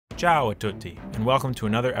Ciao a tutti, and welcome to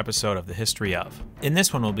another episode of The History Of. In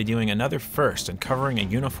this one we'll be doing another first and covering a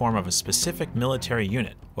uniform of a specific military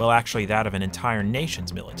unit, well actually that of an entire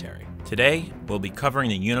nation's military. Today, we'll be covering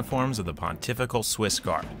the uniforms of the Pontifical Swiss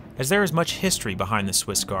Guard. As there is much history behind the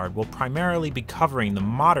Swiss Guard, we'll primarily be covering the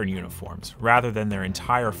modern uniforms rather than their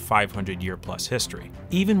entire 500-year-plus history.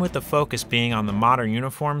 Even with the focus being on the modern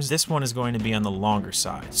uniforms, this one is going to be on the longer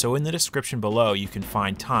side, so in the description below you can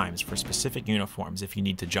find times for specific uniforms if you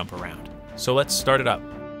need to jump around. So let's start it up.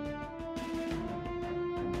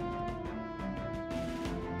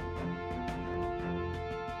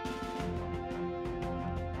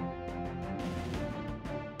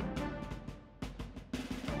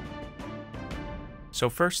 So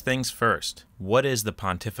first things first, what is the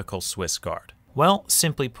Pontifical Swiss Guard? Well,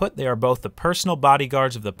 simply put, they are both the personal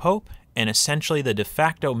bodyguards of the Pope and essentially the de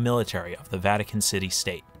facto military of the Vatican City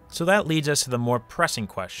State. So that leads us to the more pressing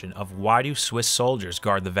question of why do Swiss soldiers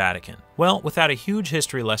guard the Vatican? Well, without a huge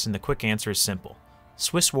history lesson, the quick answer is simple.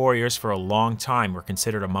 Swiss warriors for a long time were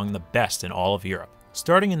considered among the best in all of Europe.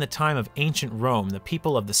 Starting in the time of ancient Rome, the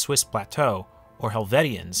people of the Swiss plateau, or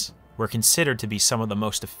Helvetians, were considered to be some of the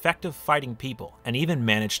most effective fighting people and even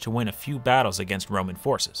managed to win a few battles against Roman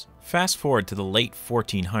forces. Fast forward to the late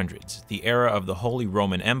 1400s, the era of the Holy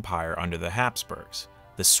Roman Empire under the Habsburgs.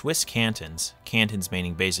 The Swiss cantons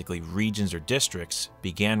meaning basically regions or districts,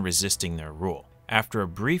 began resisting their rule. After a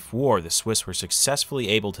brief war, the Swiss were successfully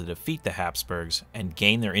able to defeat the Habsburgs and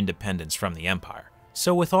gain their independence from the empire.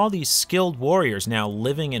 So with all these skilled warriors now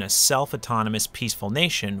living in a self-autonomous, peaceful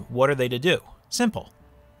nation, what are they to do? Simple.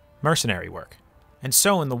 Mercenary work. And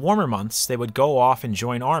so in the warmer months, they would go off and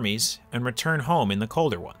join armies and return home in the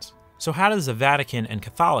colder ones. So how does the Vatican and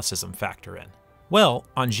Catholicism factor in? Well,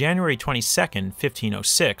 on January 22nd,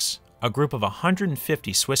 1506, a group of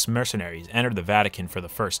 150 Swiss mercenaries entered the Vatican for the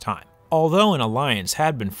first time. Although an alliance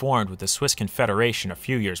had been formed with the Swiss Confederation a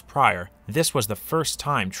few years prior, this was the first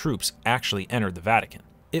time troops actually entered the Vatican.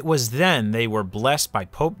 It was then they were blessed by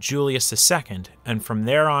Pope Julius II, and from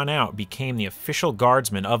there on out became the official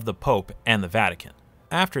guardsmen of the Pope and the Vatican.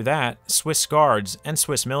 After that, Swiss guards and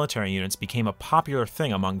Swiss military units became a popular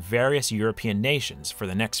thing among various European nations for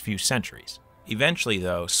the next few centuries. Eventually,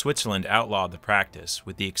 though, Switzerland outlawed the practice,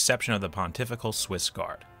 with the exception of the Pontifical Swiss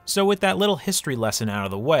Guard. So with that little history lesson out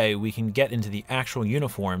of the way, we can get into the actual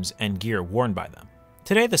uniforms and gear worn by them.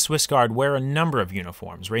 Today, the Swiss Guard wear a number of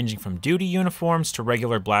uniforms, ranging from duty uniforms to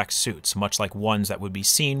regular black suits, much like ones that would be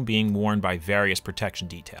seen being worn by various protection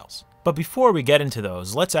details. But before we get into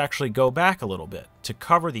those, let's actually go back a little bit to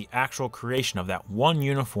cover the actual creation of that one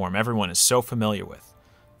uniform everyone is so familiar with.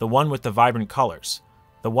 The one with the vibrant colors.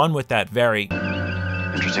 The one with that very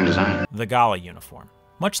interesting design. The Gala uniform.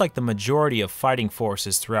 Much like the majority of fighting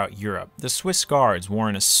forces throughout Europe, the Swiss Guards wore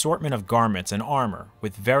an assortment of garments and armor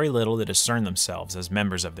with very little to discern themselves as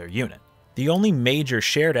members of their unit. The only major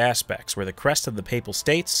shared aspects were the crest of the Papal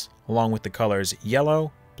States, along with the colors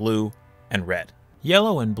yellow, blue, and red.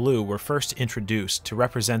 Yellow and blue were first introduced to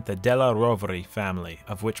represent the Della Rovere family,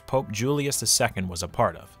 of which Pope Julius II was a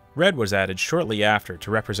part of. Red was added shortly after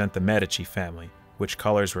to represent the Medici family, which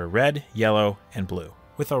colors were red, yellow, and blue.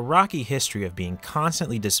 With a rocky history of being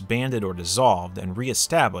constantly disbanded or dissolved and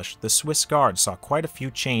re-established, the Swiss Guard saw quite a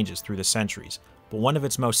few changes through the centuries, but one of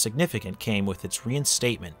its most significant came with its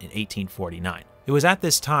reinstatement in 1849. It was at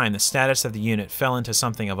this time the status of the unit fell into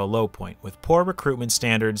something of a low point, with poor recruitment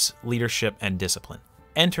standards, leadership, and discipline.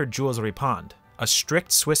 Entered Jules Ripond, a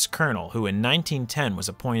strict Swiss colonel who in 1910 was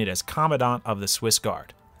appointed as commandant of the Swiss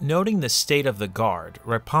Guard. Noting the state of the Guard,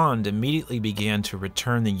 Ripond immediately began to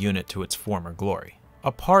return the unit to its former glory.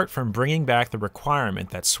 Apart from bringing back the requirement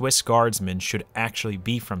that Swiss Guardsmen should actually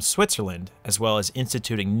be from Switzerland, as well as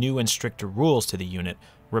instituting new and stricter rules to the unit,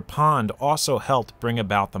 Ripond also helped bring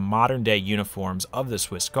about the modern-day uniforms of the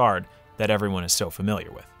Swiss Guard that everyone is so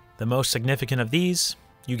familiar with. The most significant of these,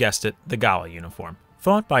 you guessed it, the Gala uniform.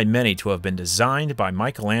 Thought by many to have been designed by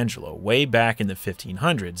Michelangelo way back in the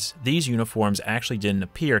 1500s, these uniforms actually didn't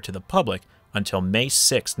appear to the public until May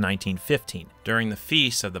 6, 1915, during the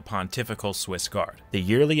Feast of the Pontifical Swiss Guard, the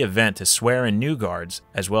yearly event to swear in new guards,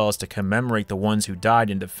 as well as to commemorate the ones who died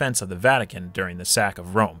in defense of the Vatican during the sack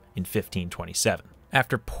of Rome in 1527.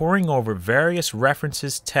 After poring over various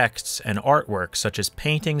references, texts, and artwork such as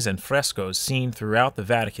paintings and frescoes seen throughout the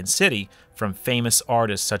Vatican City from famous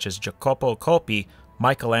artists such as Jacopo Coppi,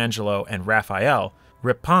 Michelangelo, and Raphael,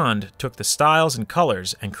 Ripond took the styles and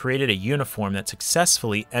colors and created a uniform that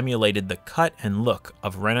successfully emulated the cut and look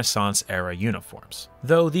of Renaissance-era uniforms.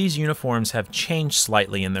 Though these uniforms have changed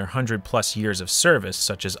slightly in their 100-plus years of service,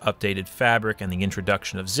 such as updated fabric and the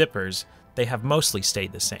introduction of zippers, they have mostly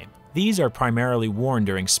stayed the same. These are primarily worn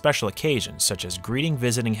during special occasions such as greeting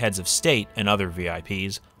visiting heads of state and other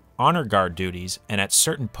VIPs, honor guard duties, and at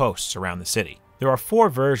certain posts around the city. There are 4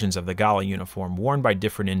 versions of the Gala uniform worn by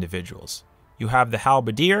different individuals. You have the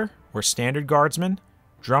halberdier, or standard guardsmen,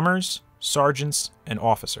 drummers, sergeants, and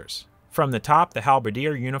officers. From the top, the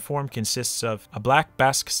halberdier uniform consists of a black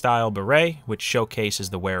basque-style beret, which showcases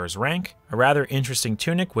the wearer's rank, a rather interesting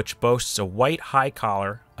tunic which boasts a white high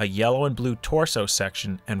collar, a yellow and blue torso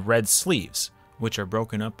section, and red sleeves, which are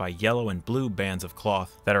broken up by yellow and blue bands of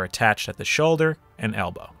cloth that are attached at the shoulder and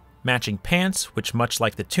elbow. Matching pants, which much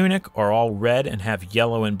like the tunic are all red and have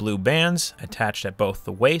yellow and blue bands attached at both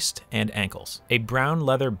the waist and ankles. A brown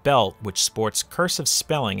leather belt which sports cursive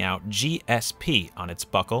spelling out GSP on its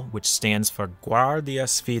buckle, which stands for Guardia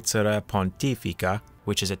Svizzera Pontifica,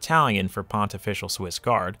 which is Italian for Pontifical Swiss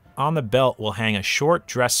Guard. On the belt will hang a short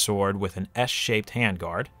dress sword with an S-shaped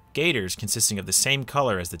handguard, gaiters consisting of the same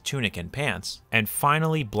color as the tunic and pants, and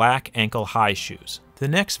finally black ankle-high shoes. The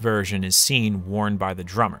next version is seen worn by the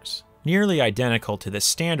drummers. Nearly identical to the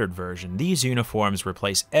standard version, these uniforms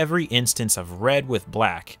replace every instance of red with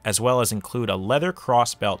black, as well as include a leather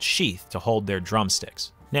crossbelt sheath to hold their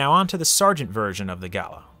drumsticks. Now on to the sergeant version of the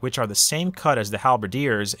Gala, which are the same cut as the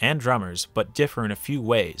halberdiers and drummers, but differ in a few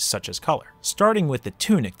ways, such as color. Starting with the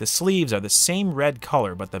tunic, the sleeves are the same red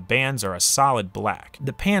color, but the bands are a solid black.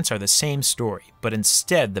 The pants are the same story, but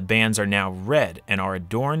instead the bands are now red and are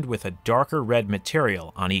adorned with a darker red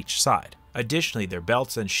material on each side. Additionally, their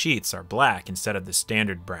belts and sheaths are black instead of the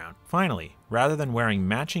standard brown. Finally, rather than wearing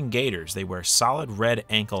matching gaiters, they wear solid red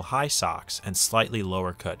ankle-high socks and slightly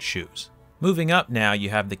lower-cut shoes. Moving up now, you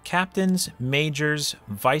have the captains, majors,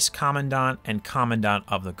 vice commandant, and commandant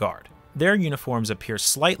of the guard. Their uniforms appear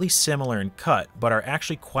slightly similar in cut, but are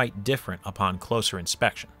actually quite different upon closer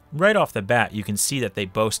inspection. Right off the bat, you can see that they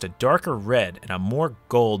boast a darker red and a more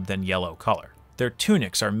gold than yellow color. Their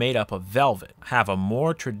tunics are made up of velvet, have a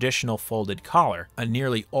more traditional folded collar, a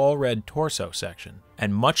nearly all-red torso section,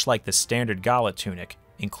 and much like the standard Gala tunic,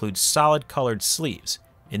 includes solid colored sleeves,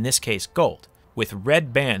 in this case gold, with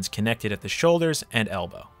red bands connected at the shoulders and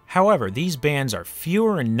elbow. However, these bands are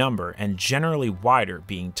fewer in number and generally wider,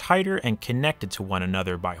 being tighter and connected to one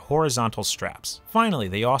another by horizontal straps. Finally,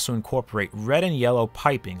 they also incorporate red and yellow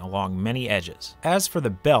piping along many edges. As for the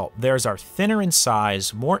belt, theirs are thinner in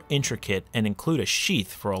size, more intricate, and include a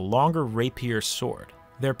sheath for a longer rapier sword.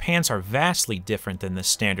 Their pants are vastly different than the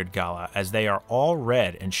standard Gala, as they are all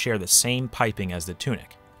red and share the same piping as the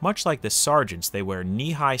tunic. Much like the sergeants, they wear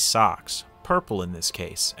knee-high socks, purple in this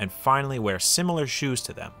case, and finally wear similar shoes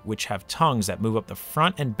to them, which have tongues that move up the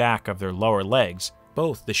front and back of their lower legs.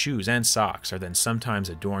 Both the shoes and socks are then sometimes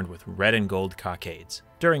adorned with red and gold cockades.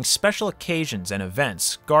 During special occasions and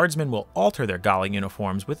events, guardsmen will alter their Gala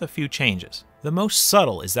uniforms with a few changes. The most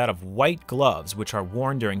subtle is that of white gloves, which are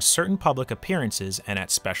worn during certain public appearances and at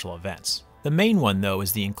special events. The main one, though,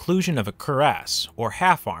 is the inclusion of a cuirass, or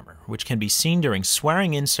half armor, which can be seen during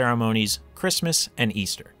swearing-in ceremonies, Christmas, and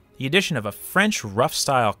Easter. The addition of a French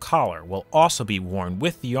rough-style collar will also be worn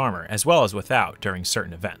with the armor as well as without during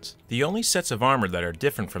certain events. The only sets of armor that are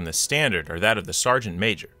different from the standard are that of the Sergeant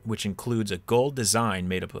Major, which includes a gold design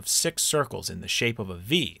made up of 6 circles in the shape of a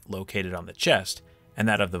V located on the chest, and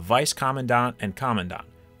that of the Vice Commandant and Commandant,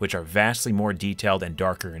 which are vastly more detailed and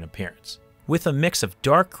darker in appearance. With a mix of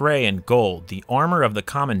dark gray and gold, the armor of the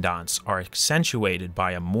Commandants are accentuated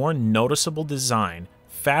by a more noticeable design,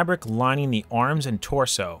 fabric lining the arms and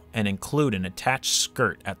torso, and include an attached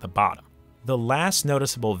skirt at the bottom. The last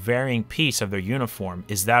noticeable varying piece of their uniform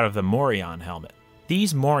is that of the morion helmet.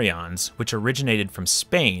 These morions, which originated from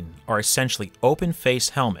Spain, are essentially open-face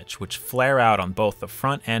helmets which flare out on both the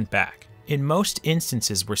front and back. In most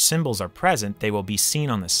instances where symbols are present, they will be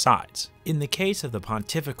seen on the sides. In the case of the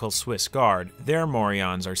Pontifical Swiss Guard, their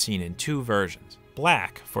morions are seen in 2 versions: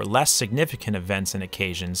 black for less significant events and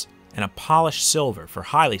occasions, and a polished silver for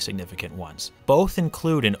highly significant ones. Both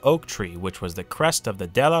include an oak tree, which was the crest of the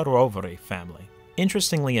Della Rovere family.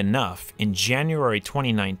 Interestingly enough, in January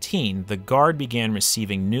 2019, the Guard began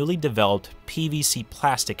receiving newly developed PVC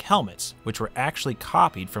plastic helmets, which were actually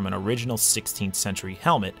copied from an original 16th century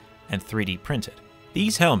helmet and 3D printed.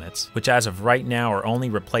 These helmets, which as of right now are only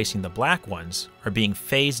replacing the black ones, are being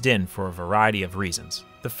phased in for a variety of reasons.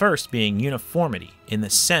 The first being uniformity, in the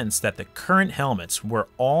sense that the current helmets were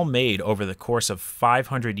all made over the course of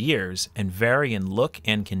 500 years and vary in look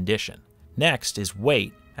and condition. Next is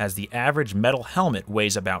weight, as the average metal helmet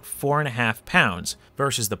weighs about 4.5 pounds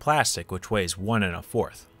versus the plastic, which weighs 1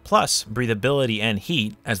 1/4. Plus, breathability and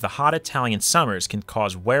heat, as the hot Italian summers can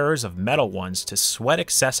cause wearers of metal ones to sweat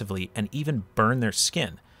excessively and even burn their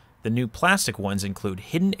skin, The new plastic ones include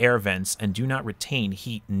hidden air vents and do not retain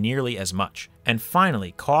heat nearly as much. And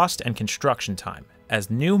finally, cost and construction time, as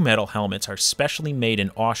new metal helmets are specially made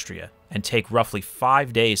in Austria and take roughly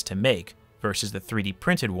 5 days to make versus the 3D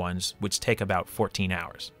printed ones, which take about 14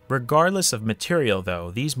 hours. Regardless of material though,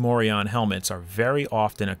 these Morion helmets are very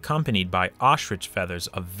often accompanied by ostrich feathers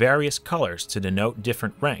of various colors to denote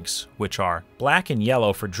different ranks, which are black and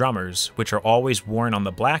yellow for drummers, which are always worn on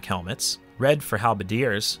the black helmets, red for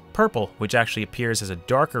halberdiers, purple, which actually appears as a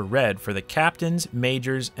darker red for the captains,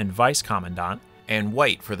 majors, and vice commandant, and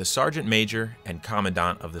white for the sergeant major and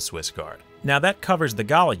commandant of the Swiss Guard. Now that covers the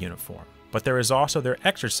Gala uniform, but there is also their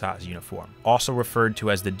exercise uniform, also referred to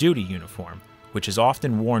as the duty uniform, which is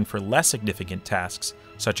often worn for less significant tasks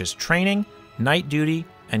such as training, night duty,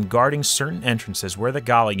 and guarding certain entrances where the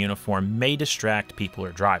Gala uniform may distract people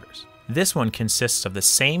or drivers. This one consists of the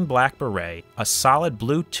same black beret, a solid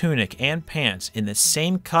blue tunic and pants in the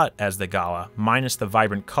same cut as the Gala, minus the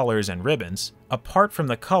vibrant colors and ribbons. Apart from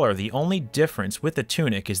the color, the only difference with the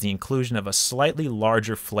tunic is the inclusion of a slightly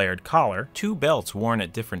larger flared collar, 2 belts worn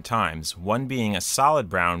at different times, one being a solid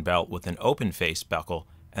brown belt with an open-faced buckle,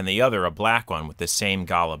 and the other a black one with the same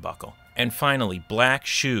Gala buckle. And finally, black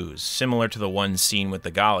shoes, similar to the ones seen with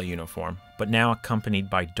the Gala uniform, but now accompanied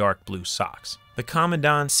by dark blue socks. The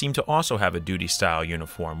commandants seem to also have a duty-style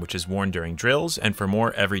uniform, which is worn during drills and for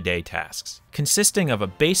more everyday tasks. Consisting of a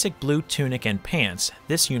basic blue tunic and pants,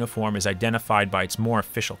 this uniform is identified by its more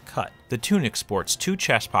official cut. The tunic sports 2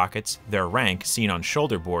 chest pockets, their rank seen on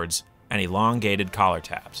shoulder boards, and elongated collar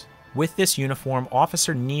tabs. With this uniform,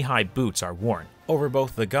 officer knee-high boots are worn. Over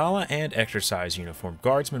both the Gala and exercise uniform,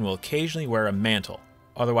 guardsmen will occasionally wear a mantle,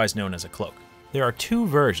 otherwise known as a cloak. There are 2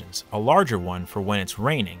 versions, a larger one for when it's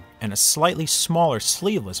raining, and a slightly smaller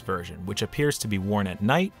sleeveless version which appears to be worn at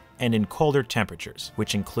night and in colder temperatures,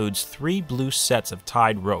 which includes 3 blue sets of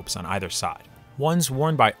tied ropes on either side. Ones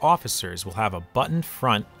worn by officers will have a buttoned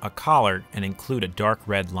front, a collar, and include a dark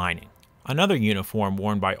red lining. Another uniform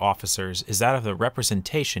worn by officers is that of the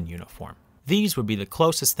representation uniform. These would be the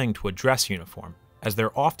closest thing to a dress uniform, as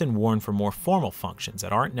they're often worn for more formal functions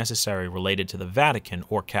that aren't necessarily related to the Vatican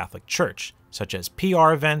or Catholic Church, such as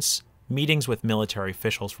PR events, meetings with military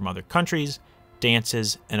officials from other countries,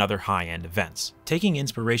 dances, and other high-end events. Taking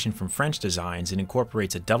inspiration from French designs, it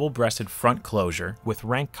incorporates a double-breasted front closure with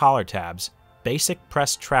rank collar tabs, basic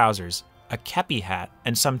pressed trousers, a kepi hat,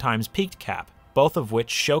 and sometimes peaked cap, both of which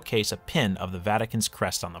showcase a pin of the Vatican's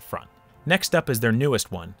crest on the front. Next up is their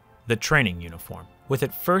newest one, the training uniform. With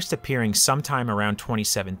it first appearing sometime around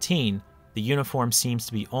 2017, the uniform seems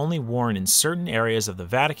to be only worn in certain areas of the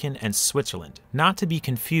Vatican and Switzerland. Not to be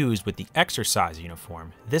confused with the exercise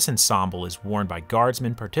uniform, this ensemble is worn by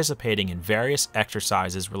guardsmen participating in various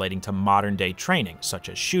exercises relating to modern-day training, such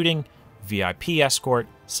as shooting, VIP escort,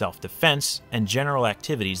 self-defense, and general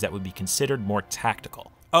activities that would be considered more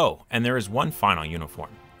tactical. Oh, and there is one final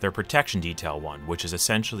uniform, their protection detail one, which is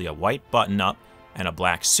essentially a white button-up and a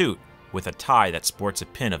black suit with a tie that sports a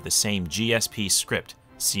pin of the same GSP script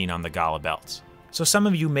seen on the Gala belts. So some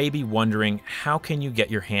of you may be wondering, how can you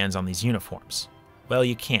get your hands on these uniforms? Well,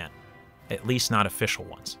 you can't, at least not official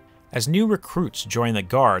ones. As new recruits join the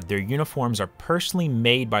Guard, their uniforms are personally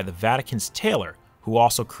made by the Vatican's tailor, who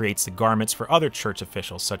also creates the garments for other church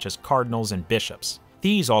officials such as cardinals and bishops.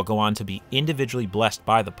 These all go on to be individually blessed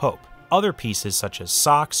by the Pope. Other pieces such as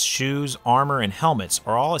socks, shoes, armor, and helmets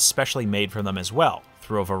are all especially made for them as well,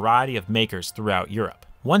 through a variety of makers throughout Europe.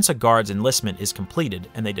 Once a guard's enlistment is completed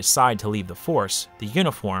and they decide to leave the force, the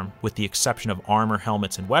uniform, with the exception of armor,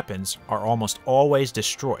 helmets, and weapons, are almost always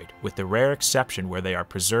destroyed, with the rare exception where they are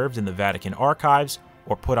preserved in the Vatican archives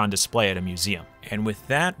or put on display at a museum. And with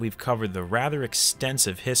that, we've covered the rather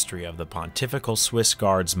extensive history of the Pontifical Swiss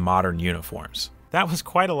Guard's modern uniforms. That was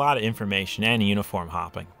quite a lot of information and uniform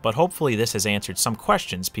hopping, but hopefully this has answered some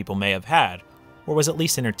questions people may have had, or was at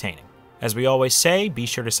least entertaining. As we always say, be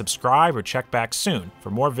sure to subscribe or check back soon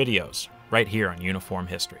for more videos right here on Uniform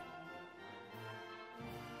History.